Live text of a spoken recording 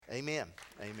Amen.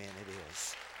 Amen. It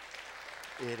is.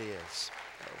 It is.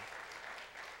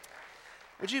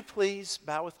 Would you please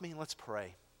bow with me and let's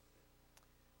pray.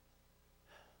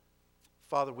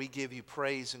 Father, we give you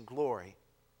praise and glory,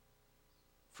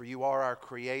 for you are our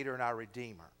Creator and our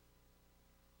Redeemer.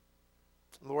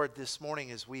 Lord, this morning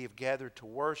as we have gathered to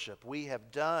worship, we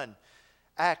have done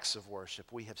acts of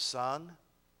worship. We have sung,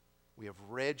 we have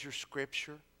read your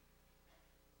Scripture,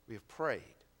 we have prayed.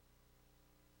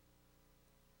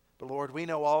 But Lord, we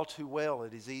know all too well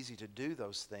it is easy to do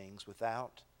those things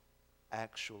without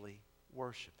actually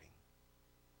worshiping.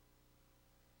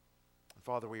 And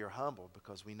Father, we are humbled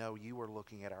because we know you are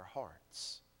looking at our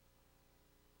hearts.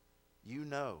 You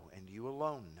know, and you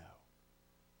alone know,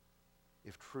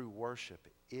 if true worship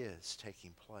is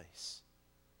taking place.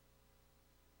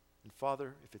 And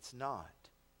Father, if it's not,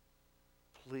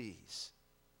 please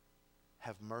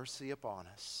have mercy upon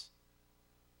us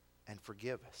and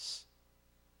forgive us.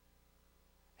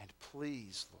 And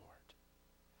please, Lord,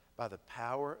 by the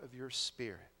power of your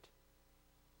Spirit,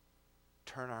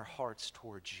 turn our hearts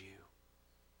towards you.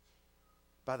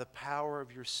 By the power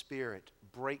of your Spirit,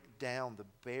 break down the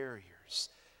barriers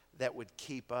that would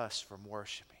keep us from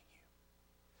worshiping you.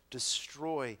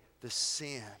 Destroy the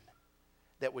sin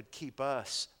that would keep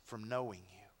us from knowing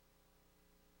you.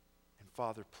 And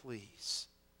Father, please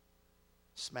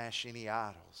smash any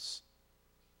idols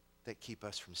that keep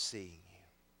us from seeing you.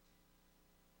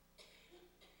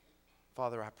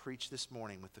 Father, I preach this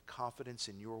morning with the confidence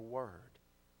in your word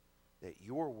that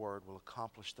your word will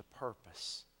accomplish the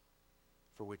purpose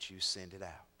for which you send it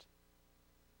out.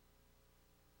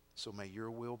 So may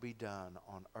your will be done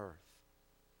on earth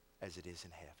as it is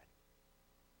in heaven.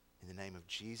 In the name of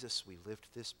Jesus, we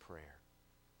lift this prayer.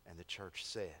 And the church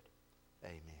said,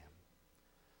 amen.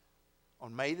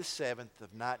 On May the 7th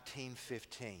of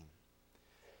 1915,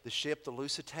 the ship the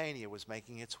Lusitania was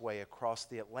making its way across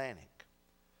the Atlantic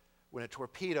when a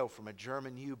torpedo from a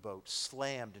German U-boat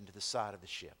slammed into the side of the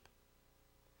ship.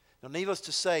 Now, needless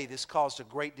to say, this caused a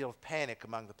great deal of panic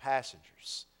among the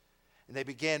passengers, and they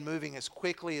began moving as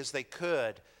quickly as they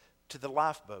could to the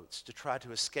lifeboats to try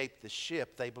to escape the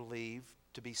ship they believed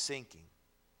to be sinking.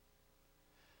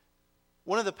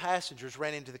 One of the passengers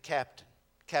ran into the captain,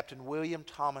 Captain William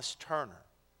Thomas Turner,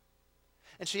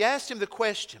 and she asked him the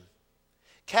question,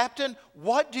 "Captain,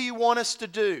 what do you want us to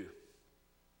do?"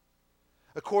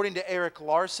 According to Eric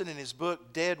Larson in his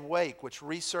book Dead Wake, which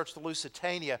researched the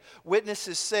Lusitania,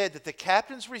 witnesses said that the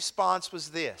captain's response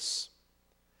was this: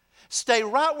 "Stay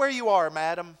right where you are,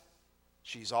 madam.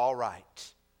 She's all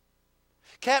right."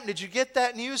 "Captain, did you get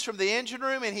that news from the engine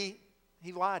room?" And he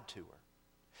lied to her.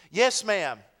 "Yes,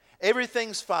 ma'am.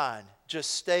 Everything's fine.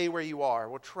 Just stay where you are."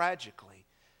 Well, tragically,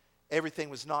 everything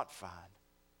was not fine.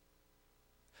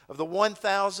 Of the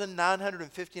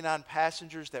 1,959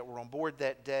 passengers that were on board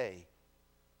that day,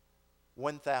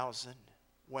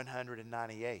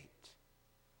 1,198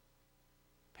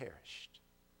 perished.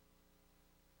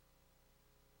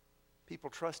 People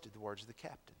trusted the words of the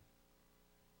captain.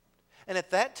 And at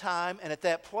that time and at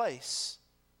that place,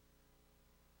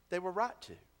 they were right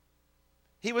to.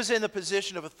 He was in the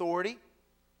position of authority.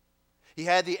 He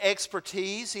had the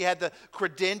expertise. He had the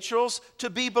credentials to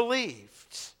be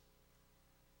believed.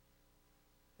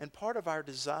 And part of our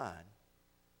design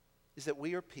is that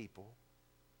we are people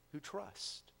who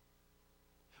trust.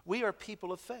 We are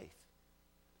people of faith.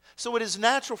 So it is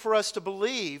natural for us to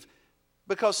believe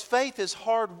because faith is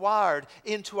hardwired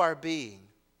into our being.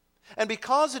 And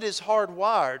because it is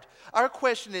hardwired, our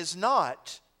question is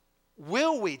not,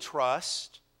 will we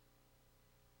trust,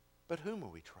 but whom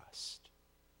will we trust?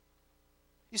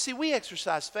 You see, we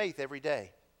exercise faith every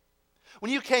day. When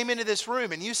you came into this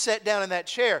room and you sat down in that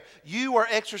chair, you are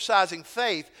exercising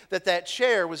faith that that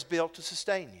chair was built to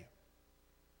sustain you.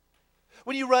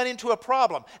 When you run into a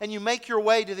problem and you make your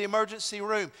way to the emergency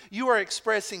room, you are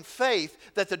expressing faith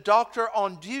that the doctor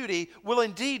on duty will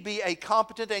indeed be a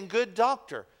competent and good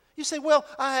doctor. You say, well,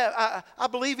 I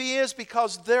believe he is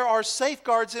because there are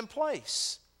safeguards in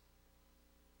place.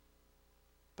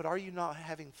 But are you not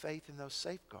having faith in those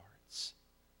safeguards?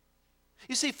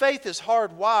 You see, faith is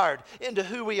hardwired into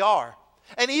who we are.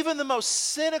 And even the most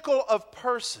cynical of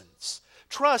persons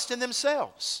trust in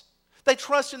themselves. They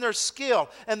trust in their skill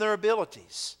and their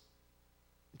abilities.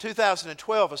 In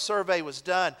 2012, a survey was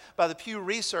done by the Pew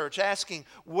Research asking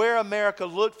where America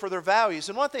looked for their values.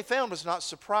 And what they found was not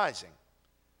surprising.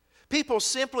 People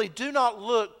simply do not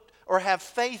look or have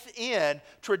faith in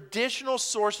traditional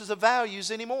sources of values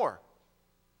anymore.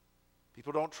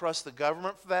 People don't trust the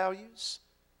government values.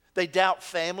 They doubt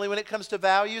family when it comes to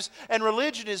values, and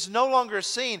religion is no longer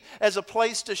seen as a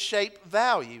place to shape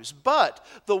values. But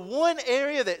the one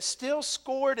area that still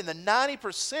scored in the 90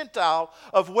 percentile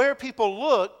of where people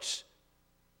looked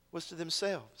was to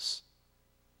themselves.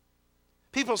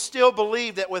 People still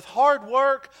believe that with hard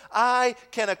work, I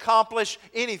can accomplish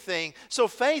anything. So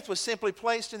faith was simply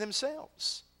placed in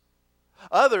themselves.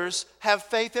 Others have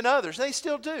faith in others. They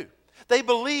still do. They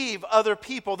believe other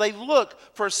people. They look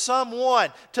for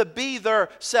someone to be their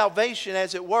salvation,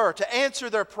 as it were, to answer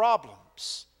their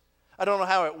problems. I don't know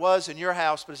how it was in your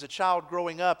house, but as a child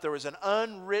growing up, there was an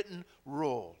unwritten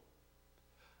rule.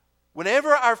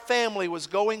 Whenever our family was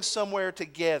going somewhere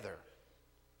together,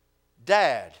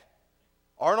 Dad,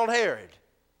 Arnold Herod,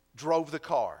 drove the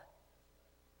car.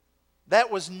 That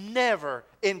was never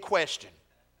in question.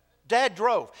 Dad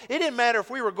drove. It didn't matter if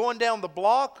we were going down the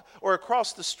block or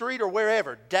across the street or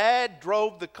wherever. Dad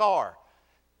drove the car.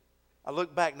 I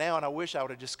look back now and I wish I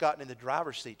would have just gotten in the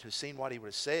driver's seat to have seen what he would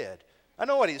have said. I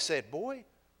know what he said. Boy,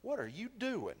 what are you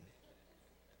doing?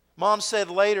 Mom said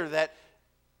later that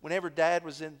whenever Dad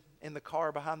was in the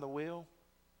car behind the wheel,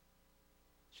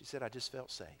 she said, I just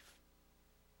felt safe.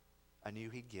 I knew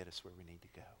he'd get us where we need to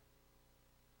go.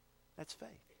 That's faith.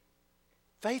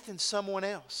 Faith in someone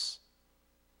else.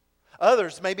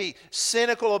 Others may be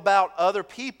cynical about other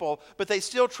people, but they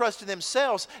still trust in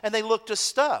themselves and they look to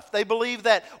stuff. They believe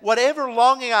that whatever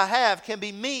longing I have can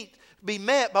be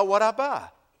met by what I buy.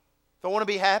 If I want to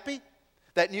be happy,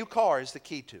 that new car is the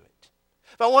key to it.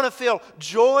 If I want to feel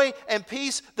joy and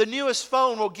peace, the newest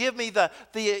phone will give me the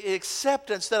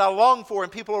acceptance that I long for in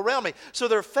people around me. So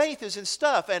their faith is in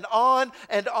stuff, and on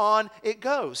it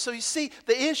goes. So you see,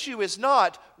 the issue is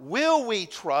not will we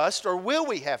trust or will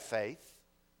we have faith?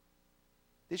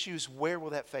 The issue is where will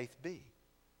that faith be?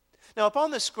 Now up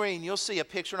on the screen you'll see a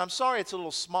picture, and I'm sorry it's a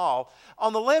little small.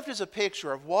 On the left is a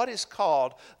picture of what is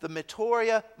called the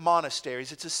Metoria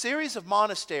Monasteries. It's a series of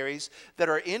monasteries that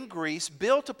are in Greece,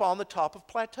 built upon the top of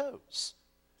plateaus.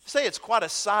 Say it's quite a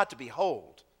sight to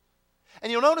behold. And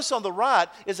you'll notice on the right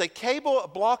is a cable,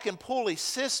 block, and pulley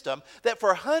system that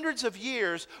for hundreds of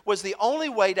years was the only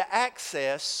way to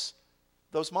access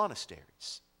those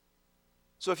monasteries.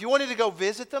 So if you wanted to go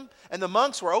visit them, and the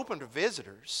monks were open to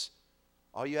visitors,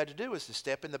 all you had to do was to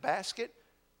step in the basket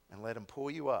and let them pull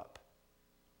you up.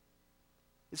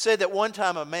 It said that one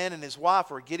time a man and his wife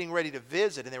were getting ready to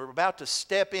visit, and they were about to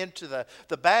step into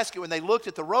the basket when they looked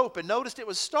at the rope and noticed it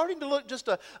was starting to look just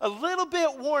a little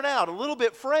bit worn out, a little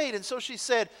bit frayed. And so she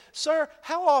said, "Sir,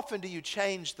 how often do you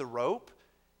change the rope?"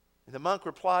 And the monk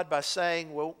replied by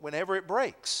saying, "Well, whenever it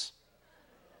breaks."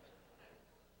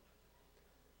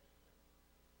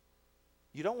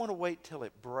 You don't want to wait till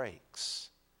it breaks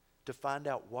to find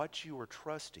out what you were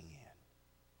trusting in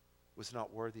was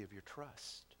not worthy of your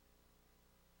trust.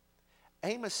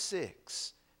 Amos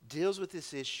 6 deals with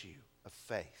this issue of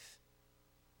faith.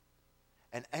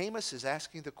 And Amos is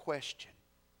asking the question,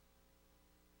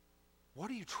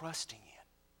 what are you trusting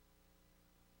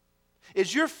in?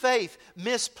 Is your faith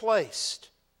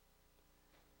misplaced?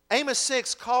 Amos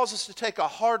 6 calls us to take a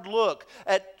hard look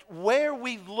at where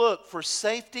we look for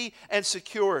safety and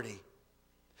security.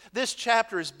 This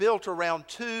chapter is built around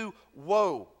two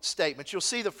woe statements. You'll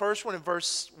see the first one in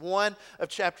verse 1 of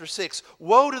chapter 6.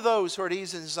 Woe to those who are at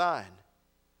ease in Zion.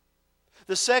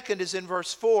 The second is in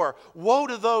verse 4. Woe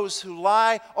to those who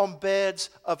lie on beds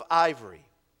of ivory.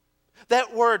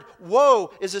 That word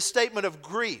woe is a statement of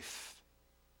grief.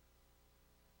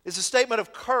 It's a statement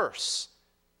of curse.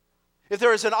 If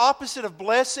there is an opposite of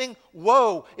blessing,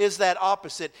 woe is that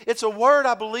opposite. It's a word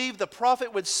I believe the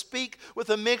prophet would speak with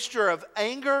a mixture of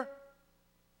anger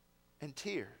and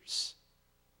tears.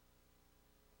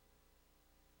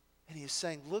 And he is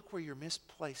saying, look where your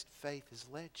misplaced faith has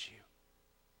led you.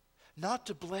 Not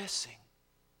to blessing,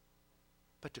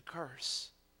 but to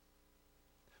curse.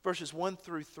 Verses 1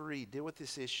 through 3 deal with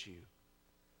this issue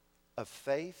of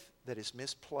faith that is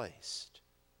misplaced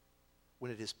when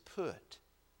it is put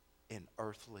in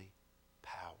earthly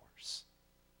powers.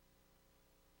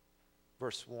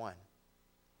 Verse 1.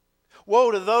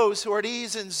 Woe to those who are at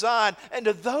ease in Zion, and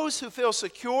to those who feel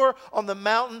secure on the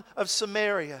mountain of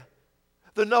Samaria,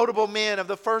 the notable men of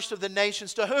the first of the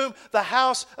nations, to whom the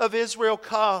house of Israel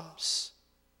comes.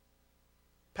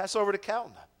 Pass over to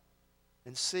Calneh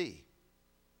and see.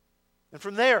 And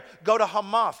from there, go to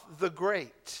Hamath the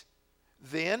Great.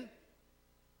 Then,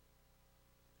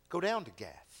 go down to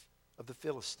Gath of the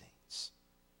Philistines.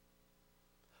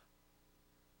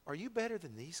 Are you better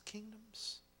than these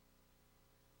kingdoms?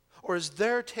 Or is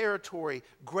their territory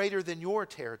greater than your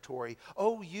territory?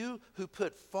 O you who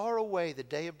put far away the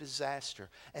day of disaster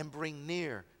and bring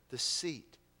near the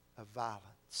seat of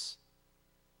violence.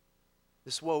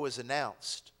 This woe is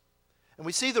announced. And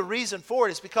we see the reason for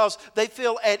it is because they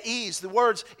feel at ease. The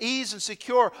words ease and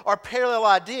secure are parallel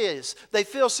ideas. They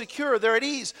feel secure. They're at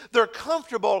ease. They're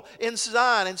comfortable in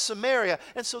Zion and Samaria.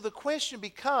 And so the question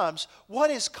becomes, what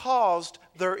has caused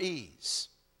their ease?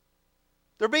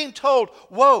 They're being told,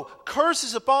 woe, curse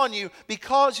is upon you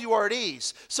because you are at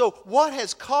ease. So what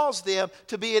has caused them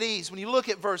to be at ease? When you look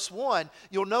at verse 1,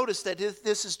 you'll notice that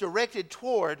this is directed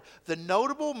toward the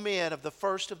notable men of the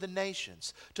first of the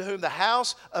nations, to whom the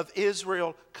house of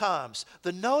Israel comes.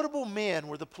 The notable men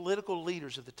were the political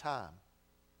leaders of the time.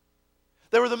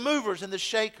 They were the movers and the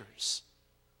shakers.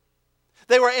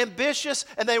 They were ambitious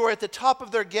and they were at the top of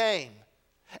their game.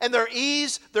 And their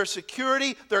ease, their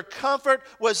security, their comfort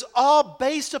was all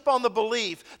based upon the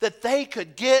belief that they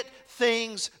could get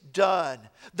things done.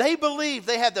 They believed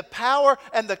they had the power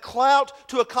and the clout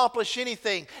to accomplish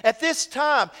anything. At this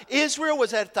time, Israel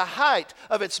was at the height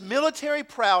of its military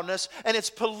prowess and its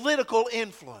political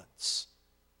influence.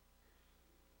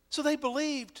 So they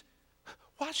believed,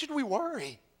 why should we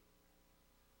worry?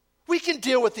 We can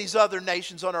deal with these other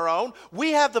nations on our own.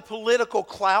 We have the political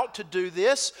clout to do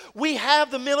this. We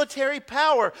have the military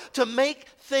power to make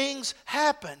things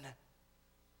happen.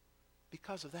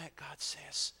 Because of that, God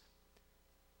says,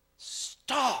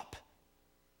 stop.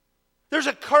 There's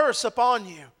a curse upon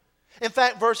you. In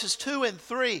fact, verses 2 and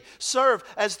 3 serve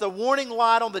as the warning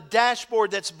light on the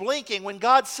dashboard that's blinking when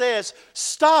God says,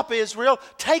 stop, Israel,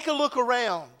 take a look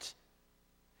around.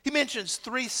 He mentions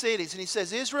 3 cities, and he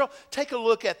says, Israel, take a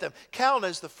look at them. Calneh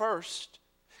is the first.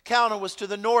 Calneh was to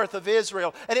the north of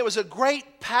Israel, and it was a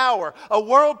great power, a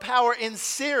world power in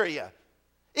Syria.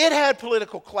 It had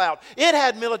political clout. It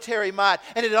had military might,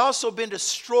 and it had also been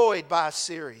destroyed by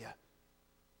Assyria.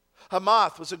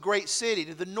 Hamath was a great city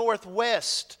to the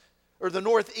northwest, or the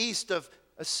northeast of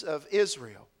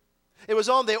Israel. It was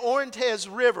on the Orontes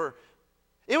River.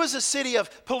 It was a city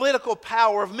of political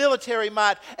power, of military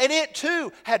might, and it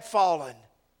too had fallen.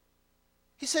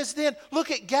 He says then,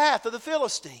 look at Gath of the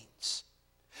Philistines.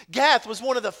 Gath was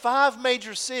one of the 5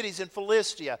 major cities in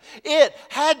Philistia. It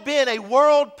had been a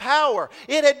world power.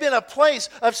 It had been a place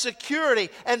of security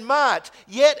and might.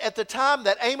 Yet at the time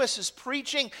that Amos is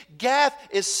preaching, Gath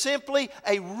is simply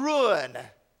a ruin.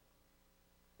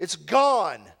 It's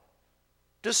gone,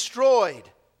 destroyed.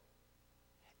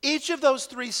 Each of those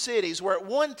 3 cities were at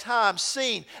one time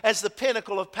seen as the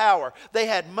pinnacle of power. They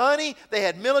had money, they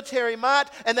had military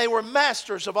might, and they were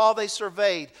masters of all they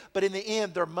surveyed. But in the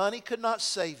end, their money could not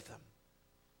save them.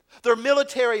 Their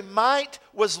military might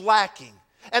was lacking,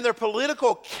 and their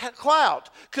political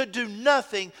clout could do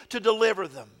nothing to deliver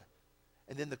them.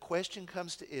 And then the question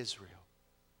comes to Israel.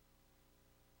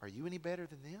 Are you any better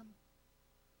than them?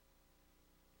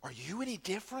 Are you any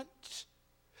different?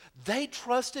 They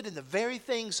trusted in the very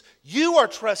things you are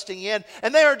trusting in,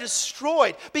 and they are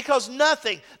destroyed because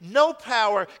nothing, no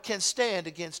power can stand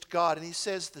against God. And he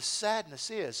says the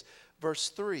sadness is, verse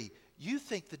 3, you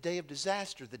think the day of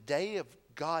disaster, the day of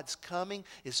God's coming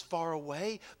is far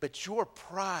away, but your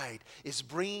pride is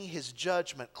bringing his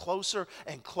judgment closer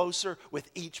and closer with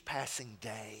each passing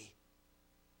day.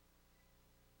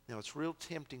 Now, it's real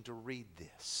tempting to read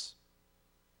this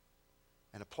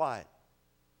and apply it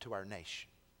to our nation.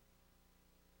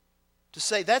 To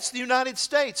say, that's the United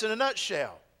States in a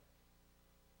nutshell.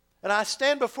 And I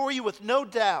stand before you with no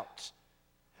doubt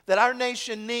that our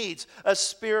nation needs a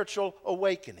spiritual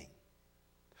awakening.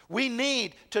 We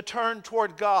need to turn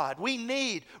toward God. We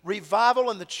need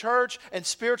revival in the church and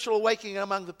spiritual awakening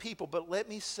among the people. But let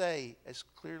me say as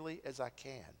clearly as I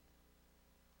can,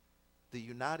 the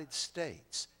United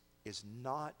States is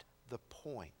not the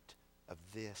point of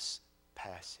this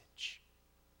passage.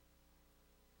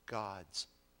 God's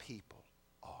people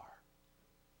are.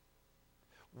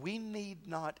 We need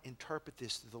not interpret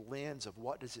this through the lens of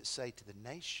what does it say to the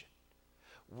nation.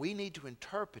 We need to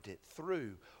interpret it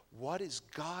through what is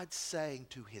God saying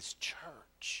to his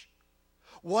church.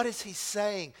 What is he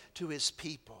saying to his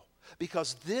people?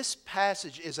 Because this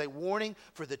passage is a warning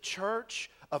for the church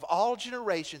of all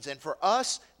generations and for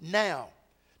us now,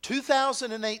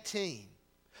 2018,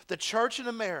 the church in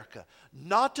America,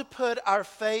 not to put our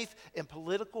faith in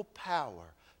political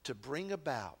power to bring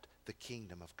about the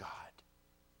kingdom of God.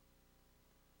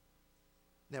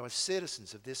 Now, as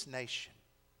citizens of this nation,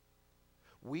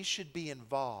 we should be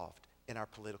involved in our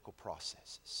political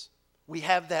processes. We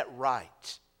have that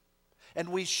right. And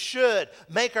we should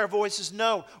make our voices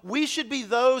known. We should be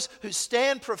those who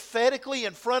stand prophetically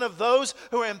in front of those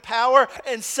who are in power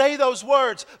and say those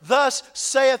words, "Thus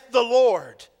saith the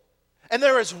Lord." And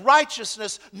there is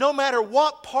righteousness no matter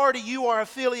what party you are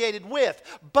affiliated with.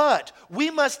 But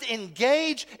we must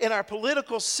engage in our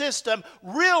political system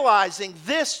realizing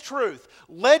this truth.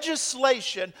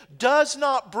 Legislation does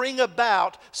not bring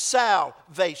about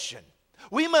salvation.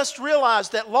 We must realize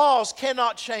that laws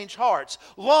cannot change hearts.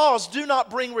 Laws do not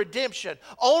bring redemption.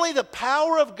 Only the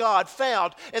power of God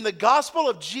found in the gospel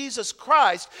of Jesus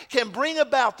Christ can bring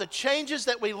about the changes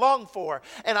that we long for.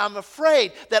 And I'm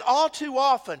afraid that all too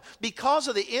often, because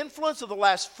of the influence of the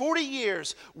last 40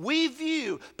 years, we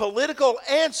view political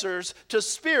answers to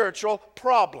spiritual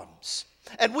problems.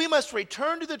 And we must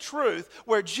return to the truth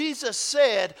where Jesus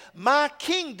said, "My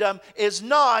kingdom is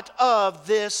not of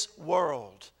this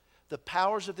world." The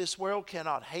powers of this world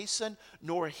cannot hasten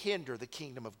nor hinder the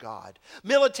kingdom of God.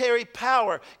 Military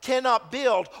power cannot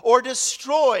build or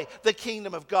destroy the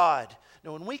kingdom of God.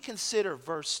 Now, when we consider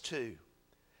verse 2,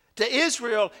 to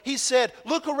Israel, he said,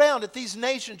 "Look around at these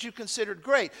nations you considered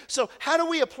great." So how do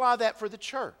we apply that for the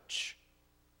church?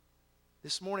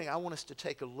 This morning, I want us to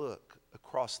take a look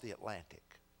across the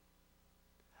Atlantic.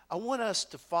 I want us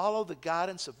to follow the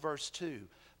guidance of verse 2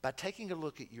 by taking a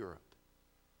look at Europe.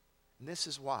 And this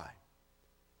is why.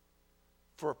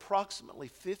 For approximately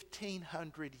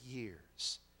 1,500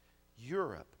 years,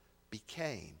 Europe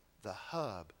became the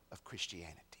hub of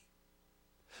Christianity.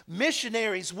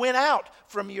 Missionaries went out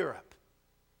from Europe.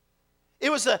 It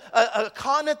was a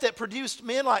continent that produced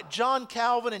men like John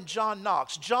Calvin and John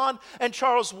Knox, John and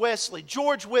Charles Wesley,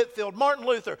 George Whitefield, Martin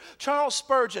Luther, Charles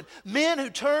Spurgeon, men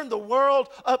who turned the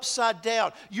world upside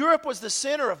down. Europe was the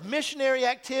center of missionary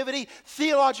activity,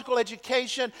 theological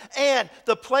education, and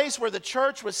the place where the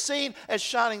church was seen as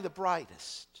shining the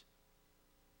brightest.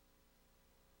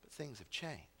 But things have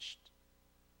changed.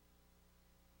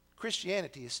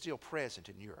 Christianity is still present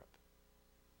in Europe.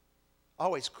 I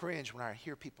always cringe when I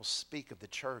hear people speak of the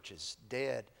church as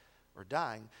dead or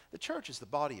dying. The church is the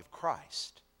body of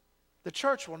Christ. The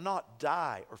church will not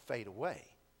die or fade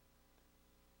away,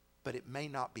 but it may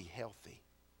not be healthy.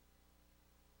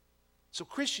 So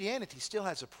Christianity still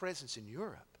has a presence in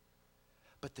Europe,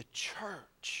 but the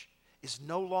church is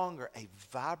no longer a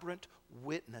vibrant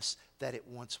witness that it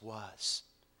once was.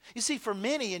 You see, for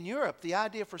many in Europe, the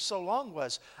idea for so long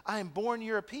was, I am born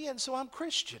European, so I'm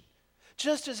Christian.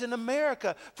 Just as in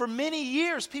America, for many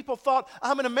years, people thought,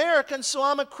 I'm an American, so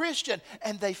I'm a Christian.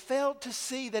 And they failed to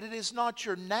see that it is not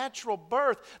your natural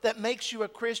birth that makes you a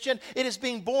Christian. It is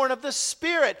being born of the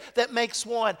Spirit that makes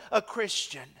one a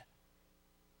Christian.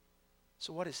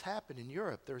 So what has happened in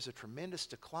Europe? There's a tremendous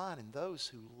decline in those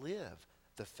who live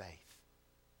the faith.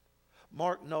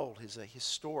 Mark Knoll is a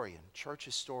historian, church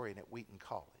historian at Wheaton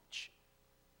College.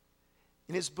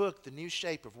 In his book, The New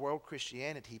Shape of World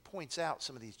Christianity, he points out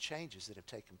some of these changes that have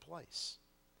taken place.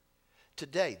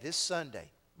 Today, this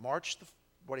Sunday, March the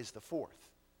 4th,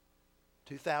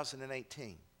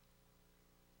 2018,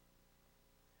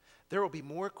 there will be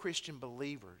more Christian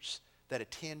believers that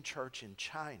attend church in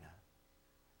China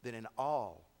than in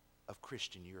all of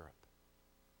Christian Europe.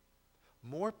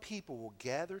 More people will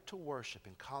gather to worship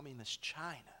in communist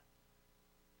China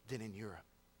than in Europe.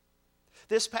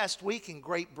 This past week in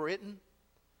Great Britain,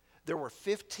 there were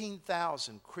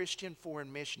 15,000 Christian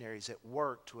foreign missionaries at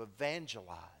work to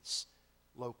evangelize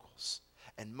locals.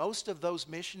 And most of those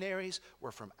missionaries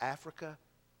were from Africa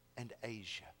and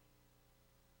Asia.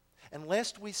 And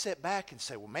lest we sit back and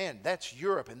say, well, man, that's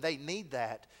Europe and they need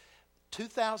that.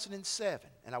 2007,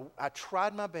 and I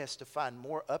tried my best to find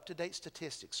more up-to-date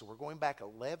statistics, so we're going back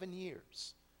 11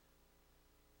 years.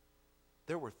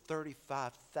 There were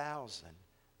 35,000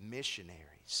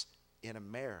 missionaries in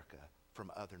America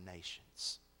from other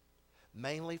nations,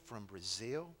 mainly from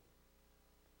Brazil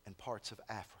and parts of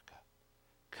Africa,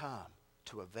 come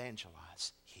to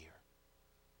evangelize here.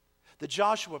 The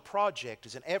Joshua Project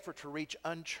is an effort to reach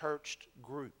unreached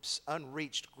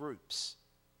groups.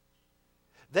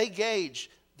 They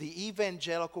gauge the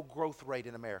evangelical growth rate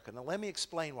in America. Now let me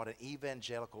explain what an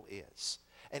evangelical is.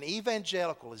 An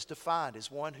evangelical is defined as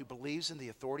one who believes in the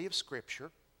authority of Scripture,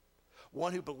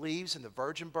 one who believes in the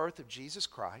virgin birth of Jesus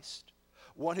Christ,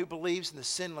 one who believes in the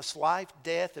sinless life,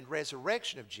 death, and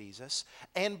resurrection of Jesus,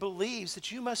 and believes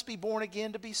that you must be born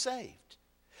again to be saved.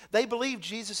 They believe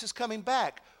Jesus is coming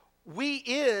back. We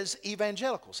is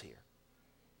evangelicals here.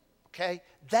 Okay?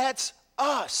 That's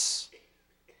us.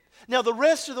 Now, the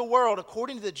rest of the world,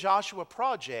 according to the Joshua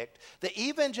Project, the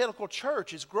evangelical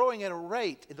church is growing at a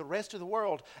rate in the rest of the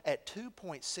world at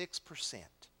 2.6%.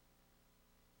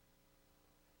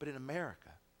 But in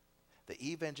America,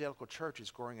 the evangelical church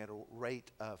is growing at a rate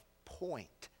of 0.8%.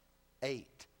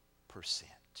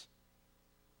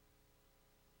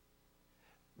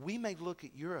 we may look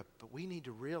at Europe, but we need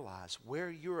to realize where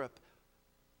Europe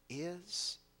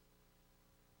is,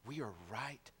 we are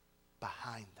right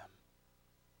behind them.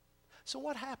 So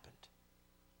what happened?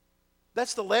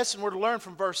 That's the lesson we're to learn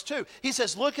from verse 2. He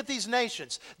says, look at these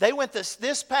nations. They went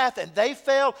this path and they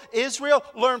failed. Israel,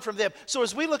 learn from them. So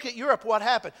as we look at Europe, what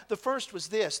happened? The first was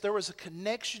this. There was a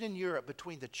connection in Europe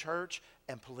between the church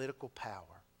and political power.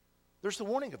 There's the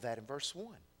warning of that in verse 1.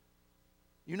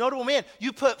 You know what I mean?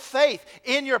 You put faith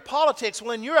in your politics.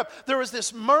 Well, in Europe, there was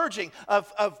this merging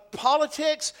of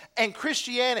politics and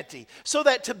Christianity. So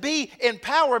that to be in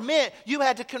power meant you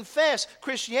had to confess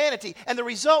Christianity. And the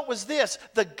result was this: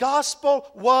 the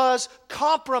gospel was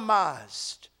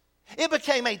compromised. It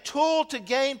became a tool to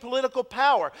gain political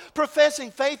power. Professing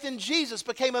faith in Jesus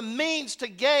became a means to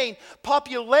gain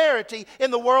popularity in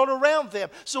the world around them.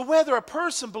 So whether a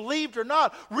person believed or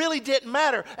not really didn't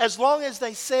matter as long as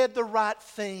they said the right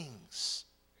things.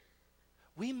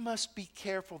 We must be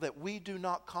careful that we do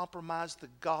not compromise the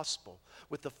gospel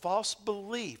with the false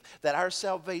belief that our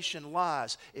salvation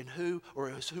lies in who or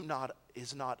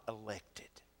is not elected.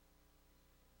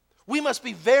 We must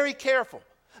be very careful.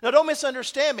 Now, don't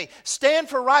misunderstand me. Stand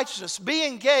for righteousness, be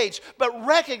engaged, but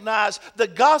recognize the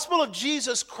gospel of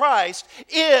Jesus Christ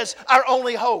is our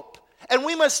only hope. And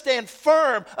we must stand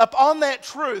firm upon that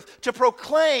truth to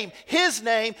proclaim His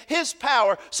name, His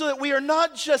power, so that we are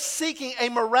not just seeking a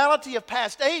morality of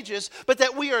past ages, but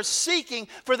that we are seeking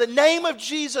for the name of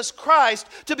Jesus Christ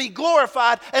to be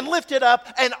glorified and lifted up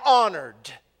and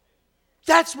honored.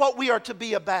 That's what we are to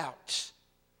be about.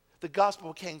 The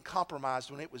gospel became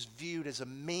compromised when it was viewed as a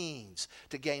means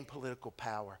to gain political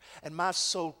power. And my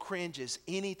soul cringes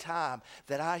any time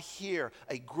that I hear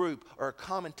a group or a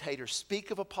commentator speak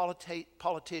of a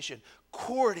politician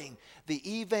courting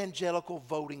the evangelical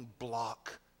voting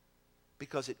bloc,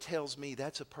 because it tells me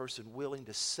that's a person willing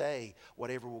to say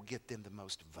whatever will get them the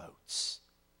most votes.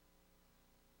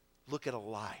 Look at a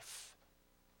life.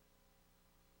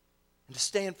 And to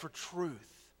stand for truth.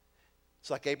 It's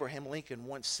like Abraham Lincoln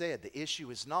once said, the issue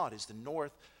is not,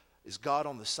 is God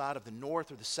on the side of the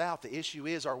North or the South? The issue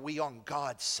is, are we on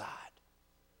God's side?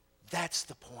 That's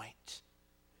the point.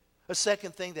 A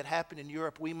second thing that happened in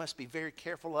Europe we must be very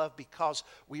careful of, because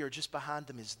we are just behind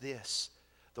them, is this: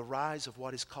 the rise of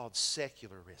what is called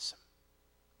secularism.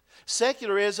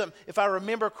 Secularism, if I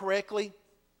remember correctly,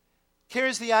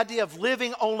 carries the idea of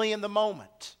living only in the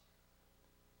moment.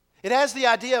 It has the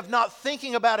idea of not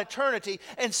thinking about eternity,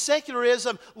 and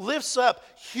secularism lifts up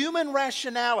human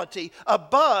rationality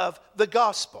above the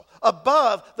gospel,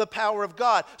 above the power of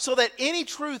God, so that any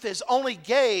truth is only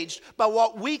gauged by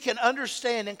what we can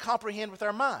understand and comprehend with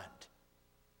our mind.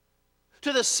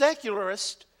 To the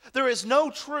secularist, there is no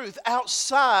truth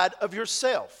outside of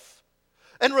yourself.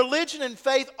 And religion and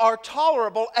faith are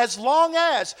tolerable as long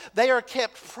as they are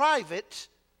kept private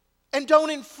and don't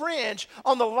infringe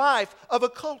on the life of a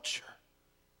culture.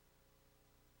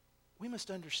 We must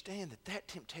understand that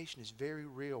temptation is very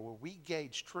real, where we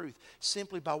gauge truth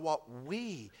simply by what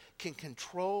we can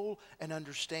control and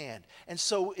understand. And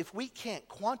so if we can't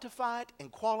quantify it and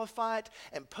qualify it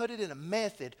and put it in a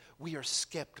method, we are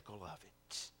skeptical of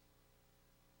it.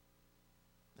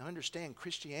 Now understand,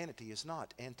 Christianity is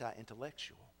not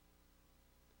anti-intellectual.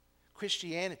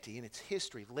 Christianity in its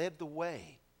history led the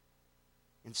way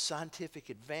in scientific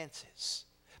advances,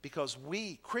 because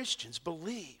we Christians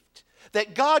believed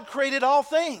that God created all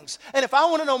things. And if I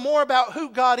want to know more about who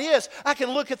God is, I can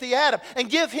look at the atom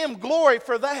and give Him glory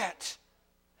for that.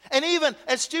 And even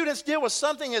as students deal with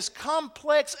something as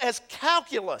complex as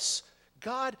calculus,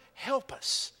 God help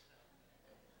us.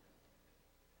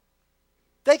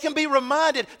 They can be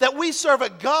reminded that we serve a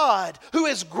God who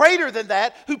is greater than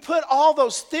that, who put all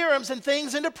those theorems and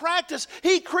things into practice.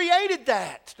 He created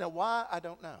that. Now, why? I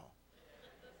don't know.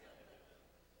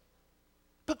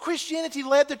 But Christianity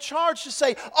led the charge to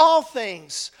say all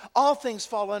things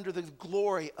fall under the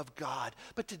glory of God.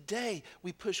 But today,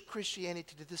 we push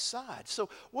Christianity to the side. So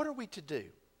what are we to do?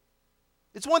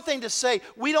 It's one thing to say,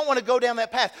 we don't want to go down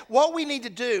that path. What we need to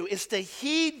do is to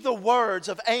heed the words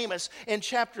of Amos in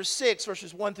chapter 6,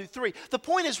 verses 1 through 3. The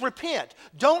point is, repent.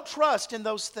 Don't trust in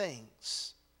those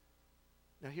things.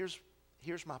 Now, here's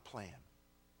my plan.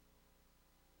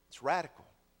 It's radical.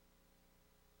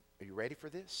 Are you ready for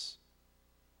this?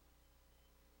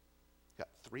 Got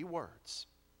 3 words.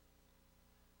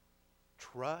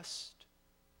 Trust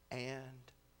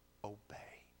and obey.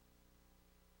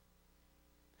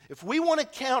 If we want to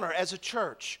counter as a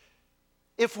church,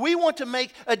 if we want to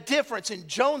make a difference in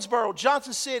Jonesboro,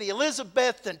 Johnson City,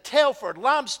 Elizabethton, Telford,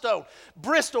 Limestone,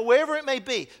 Bristol, wherever it may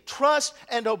be, trust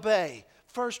and obey.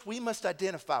 First, we must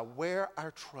identify where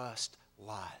our trust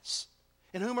lies.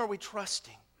 In whom are we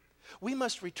trusting? We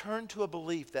must return to a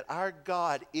belief that our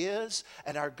God is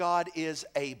and our God is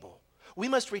able. We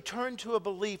must return to a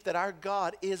belief that our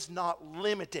God is not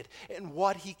limited in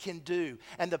what He can do.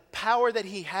 And the power that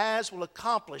He has will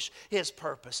accomplish His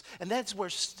purpose. And that's where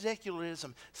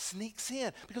secularism sneaks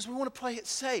in, because we want to play it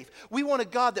safe. We want a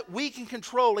God that we can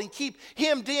control and keep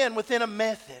hemmed in within a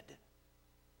method.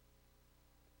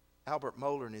 Albert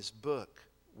Mohler, in his book,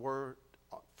 Word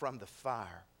from the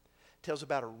Fire, tells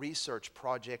about a research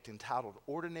project entitled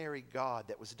Ordinary God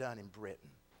that was done in Britain.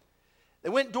 They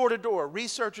went door to door,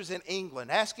 researchers in England,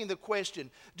 asking the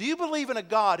question, do you believe in a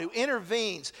God who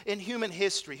intervenes in human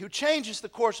history, who changes the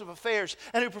course of affairs,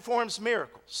 and who performs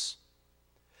miracles?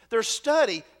 Their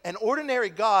study, An Ordinary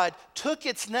God, took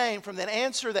its name from the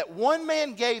answer that one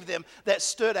man gave them that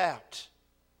stood out.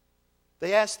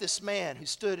 They asked this man who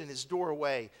stood in his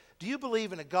doorway, do you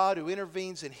believe in a God who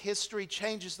intervenes in history,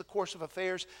 changes the course of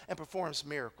affairs, and performs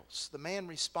miracles? The man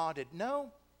responded,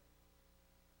 no,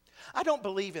 I don't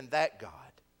believe in that God.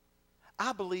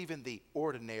 I believe in the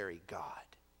ordinary God.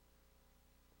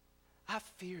 I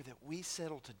fear that we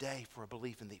settle today for a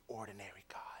belief in the ordinary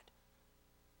God.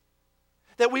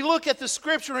 That we look at the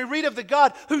Scripture and we read of the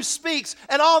God who speaks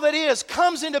and all that is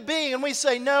comes into being, and we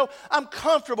say, no, I'm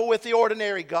comfortable with the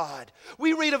ordinary God.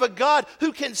 We read of a God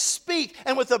who can speak,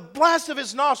 and with the blast of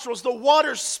His nostrils the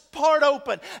waters part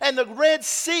open and the Red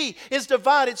Sea is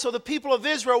divided so the people of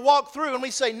Israel walk through, and we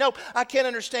say, no, I can't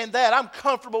understand that. I'm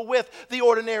comfortable with the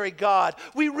ordinary God.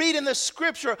 We read in the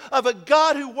Scripture of a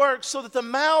God who works so that the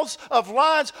mouths of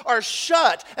lions are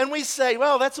shut, and we say,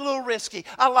 well, that's a little risky.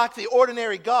 I like the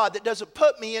ordinary God that doesn't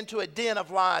put me into a den of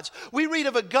lions. We read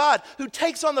of a God who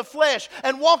takes on the flesh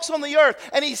and walks on the earth,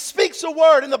 and He speaks a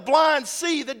word, and the blind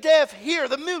see, the deaf hear,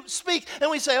 the mute speak, and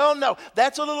we say, oh no,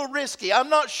 that's a little risky. I'm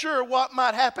not sure what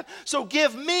might happen. So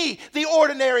give me the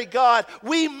ordinary God.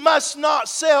 We must not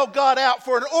sell God out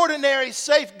for an ordinary,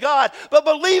 safe God, but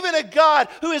believe in a God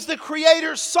who is the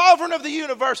creator, sovereign of the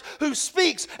universe, who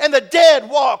speaks and the dead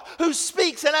walk, who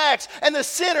speaks and acts, and the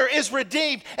sinner is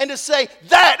redeemed, and to say,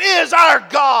 that is our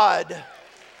God.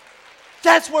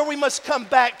 That's where we must come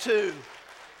back to.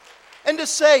 And to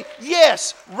say,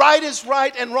 yes, right is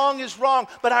right and wrong is wrong,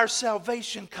 but our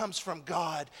salvation comes from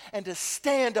God. And to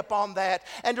stand upon that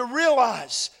and to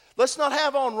realize, let's not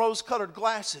have on rose-colored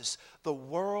glasses. The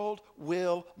world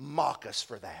will mock us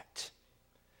for that.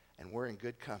 And we're in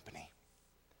good company.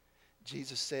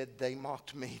 Jesus said, they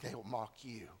mocked me, they will mock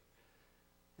you.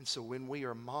 And so when we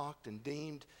are mocked and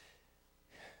deemed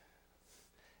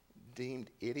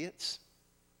idiots,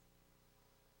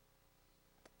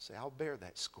 say, I'll bear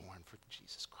that scorn for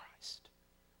Jesus Christ.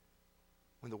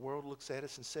 When the world looks at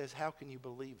us and says, how can you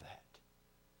believe that?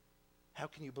 How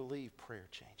can you believe prayer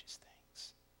changes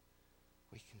things?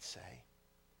 We can say,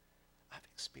 I've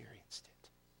experienced it.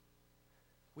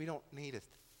 We don't need a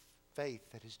faith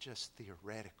that is just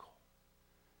theoretical.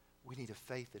 We need a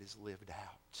faith that is lived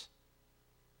out.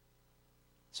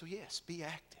 So yes, be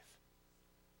active.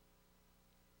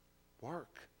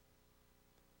 Work.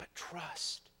 But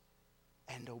trust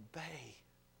and obey.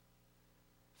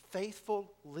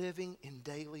 Faithful living in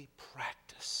daily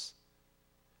practice.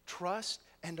 Trust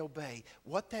and obey.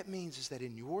 What that means is that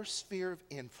in your sphere of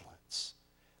influence,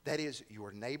 that is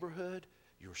your neighborhood,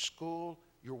 your school,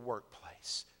 your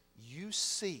workplace, you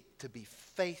seek to be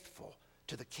faithful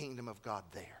to the kingdom of God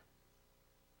there.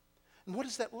 And what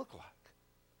does that look like?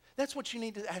 That's what you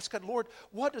need to ask God, Lord,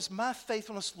 what does my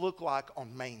faithfulness look like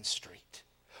on Main Street?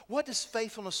 What does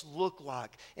faithfulness look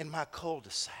like in my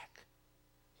cul-de-sac?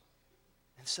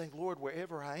 And saying, Lord,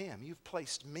 wherever I am, you've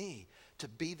placed me to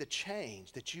be the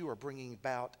change that you are bringing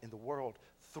about in the world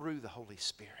through the Holy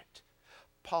Spirit.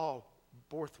 Paul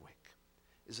Borthwick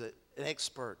is an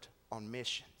expert on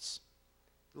missions.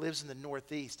 He lives in the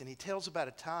Northeast, and he tells about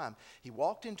a time he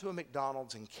walked into a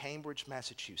McDonald's in Cambridge,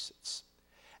 Massachusetts.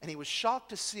 And he was shocked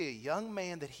to see a young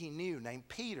man that he knew named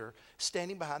Peter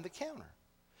standing behind the counter.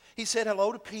 He said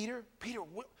hello to Peter. Peter,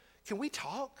 can we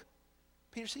talk?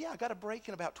 Peter said, yeah, I got a break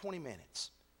in about 20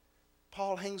 minutes.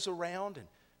 Paul hangs around, and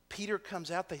Peter comes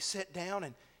out. They sit down,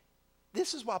 and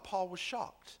this is why Paul was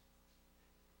shocked.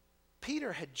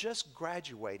 Peter had just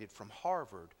graduated from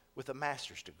Harvard with a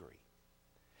master's degree.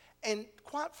 And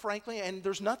quite frankly, and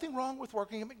there's nothing wrong with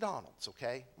working at McDonald's,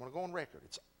 okay? I want to go on record.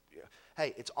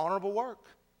 It's honorable work.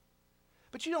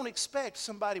 But you don't expect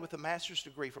somebody with a master's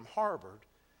degree from Harvard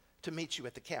to meet you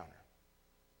at the counter.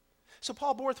 So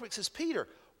Paul Borthwick says, Peter,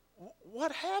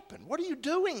 what happened? What are you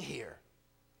doing here?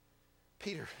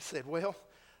 Peter said, well,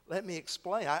 let me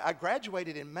explain. I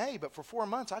graduated in May, but for 4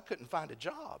 months I couldn't find a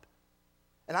job.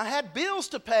 And I had bills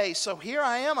to pay, so here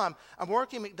I am. I'm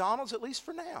working McDonald's, at least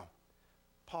for now.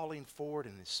 Paul leaned forward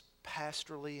and as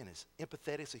pastorally and as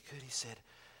empathetic as he could, he said,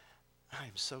 I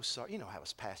am so sorry. You know how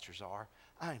us pastors are.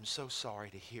 I am so sorry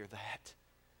to hear that.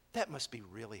 That must be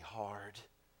really hard.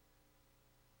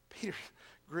 Peter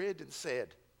grinned and said,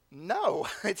 no,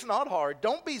 it's not hard.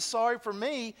 Don't be sorry for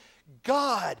me.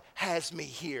 God has me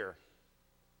here.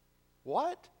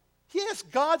 What? Yes,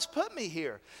 God's put me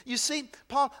here. You see,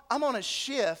 Paul, I'm on a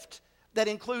shift that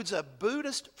includes a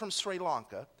Buddhist from Sri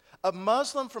Lanka, a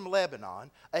Muslim from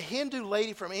Lebanon, a Hindu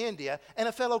lady from India, and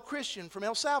a fellow Christian from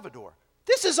El Salvador.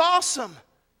 This is awesome.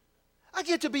 I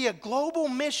get to be a global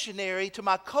missionary to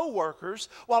my coworkers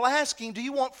while asking, do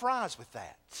you want fries with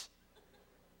that?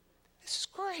 This is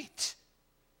great.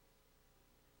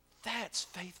 That's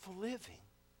faithful living.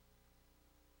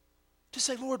 To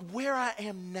say, Lord, where I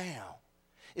am now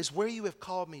is where you have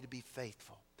called me to be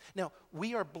faithful. Now,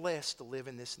 we are blessed to live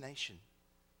in this nation.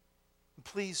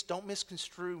 Please don't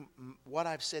misconstrue what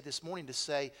I've said this morning to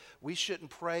say we shouldn't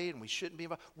pray and we shouldn't be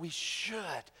involved. We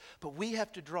should, but we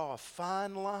have to draw a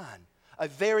fine line, a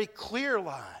very clear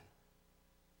line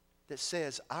that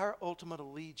says our ultimate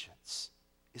allegiance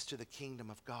is to the kingdom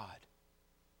of God.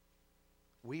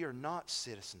 We are not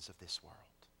citizens of this world.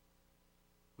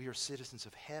 We are citizens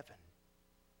of heaven,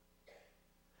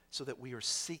 so that we are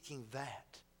seeking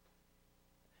that.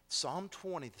 Psalm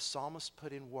 20, the psalmist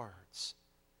put in words.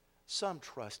 Some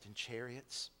trust in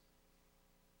chariots.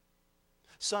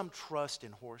 Some trust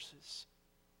in horses.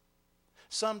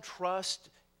 Some trust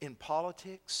in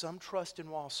politics. Some trust in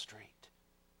Wall Street.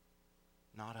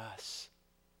 Not us.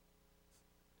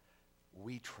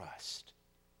 We trust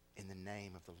in the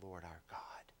name of the Lord our God.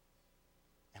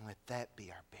 And let that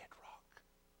be our bedrock.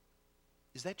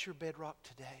 Is that your bedrock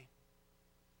today?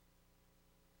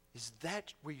 Is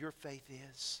that where your faith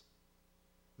is?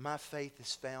 My faith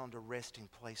is found a resting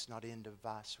place, not in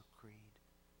device or creed.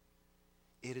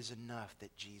 It is enough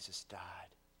that Jesus died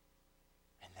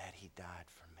and that he died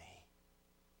for me.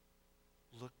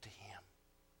 Look to him.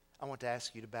 I want to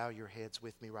ask you to bow your heads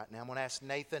with me right now. I'm going to ask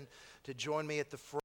Nathan to join me at the front.